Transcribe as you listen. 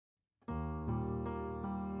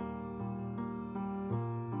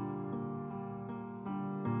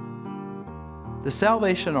The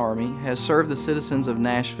Salvation Army has served the citizens of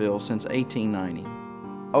Nashville since 1890.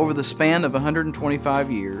 Over the span of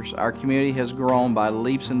 125 years, our community has grown by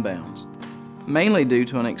leaps and bounds, mainly due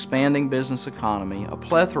to an expanding business economy, a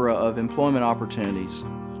plethora of employment opportunities,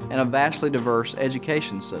 and a vastly diverse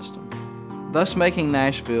education system, thus making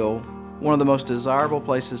Nashville one of the most desirable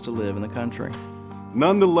places to live in the country.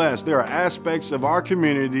 Nonetheless, there are aspects of our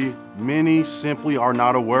community many simply are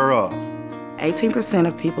not aware of. 18%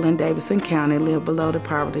 of people in Davidson County live below the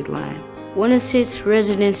poverty line. 1 in 6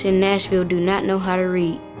 residents in Nashville do not know how to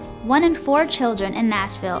read. 1 in 4 children in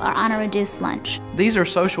Nashville are on a reduced lunch. These are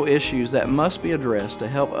social issues that must be addressed to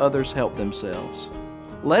help others help themselves.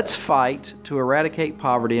 Let's fight to eradicate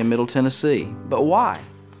poverty in Middle Tennessee. But why?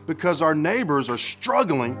 Because our neighbors are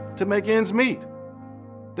struggling to make ends meet.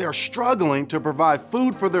 They are struggling to provide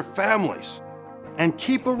food for their families and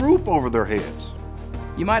keep a roof over their heads.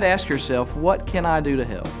 You might ask yourself, what can I do to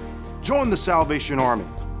help? Join the Salvation Army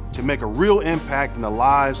to make a real impact in the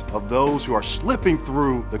lives of those who are slipping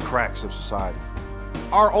through the cracks of society.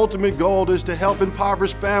 Our ultimate goal is to help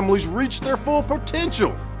impoverished families reach their full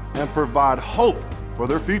potential and provide hope for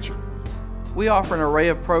their future. We offer an array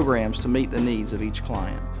of programs to meet the needs of each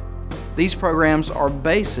client. These programs are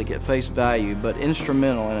basic at face value, but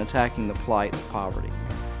instrumental in attacking the plight of poverty.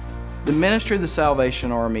 The ministry of the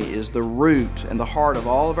Salvation Army is the root and the heart of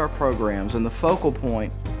all of our programs and the focal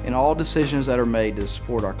point in all decisions that are made to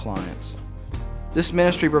support our clients. This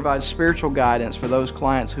ministry provides spiritual guidance for those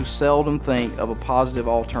clients who seldom think of a positive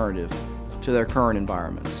alternative to their current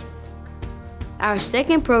environments. Our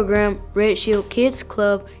second program, Red Shield Kids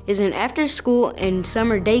Club, is an after-school and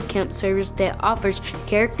summer day camp service that offers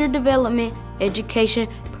character development, education,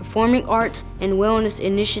 performing arts, and wellness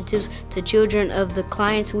initiatives to children of the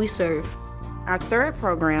clients we serve. Our third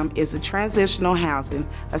program is a transitional housing,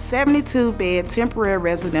 a 72-bed temporary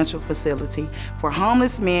residential facility for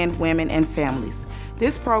homeless men, women, and families.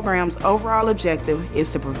 This program's overall objective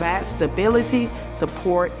is to provide stability,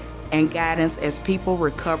 support, and guidance as people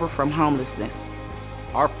recover from homelessness.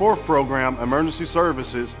 Our fourth program, Emergency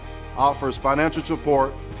Services, offers financial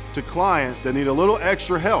support to clients that need a little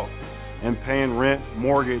extra help in paying rent,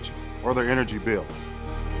 mortgage, or their energy bill.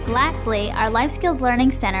 Lastly, our Life Skills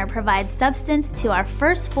Learning Center provides substance to our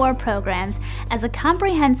first 4 programs as a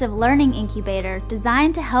comprehensive learning incubator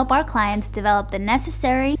designed to help our clients develop the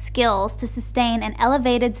necessary skills to sustain an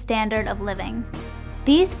elevated standard of living.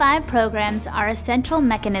 These 5 programs are essential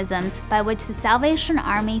mechanisms by which the Salvation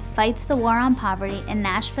Army fights the war on poverty in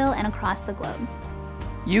Nashville and across the globe.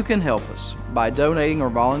 You can help us by donating or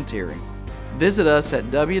volunteering. Visit us at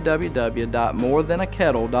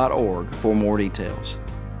www.morethanakettle.org for more details.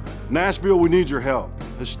 Nashville, we need your help.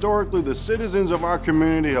 Historically, the citizens of our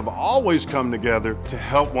community have always come together to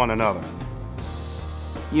help one another.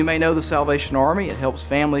 You may know the Salvation Army. It helps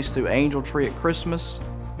families through Angel Tree at Christmas.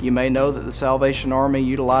 You may know that the Salvation Army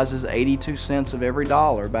utilizes 82 cents of every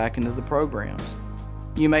dollar back into the programs.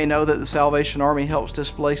 You may know that the Salvation Army helps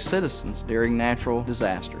displaced citizens during natural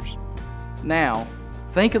disasters. Now,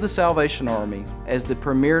 think of the Salvation Army as the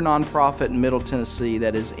premier nonprofit in Middle Tennessee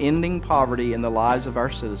that is ending poverty in the lives of our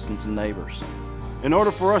citizens and neighbors. In order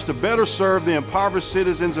for us to better serve the impoverished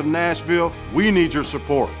citizens of Nashville, we need your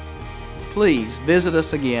support. Please visit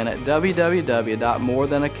us again at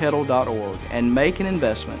www.morethanakettle.org and make an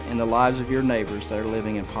investment in the lives of your neighbors that are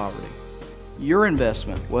living in poverty. Your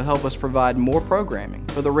investment will help us provide more programming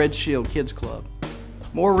for the Red Shield Kids Club,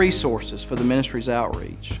 more resources for the ministry's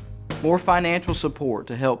outreach, more financial support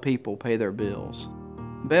to help people pay their bills,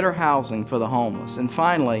 better housing for the homeless, and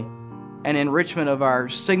finally, an enrichment of our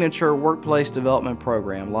signature workplace development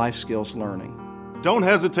program, Life Skills Learning. Don't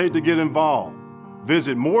hesitate to get involved.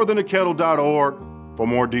 Visit morethanakettle.org for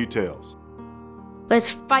more details.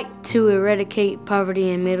 Let's fight to eradicate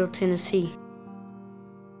poverty in Middle Tennessee.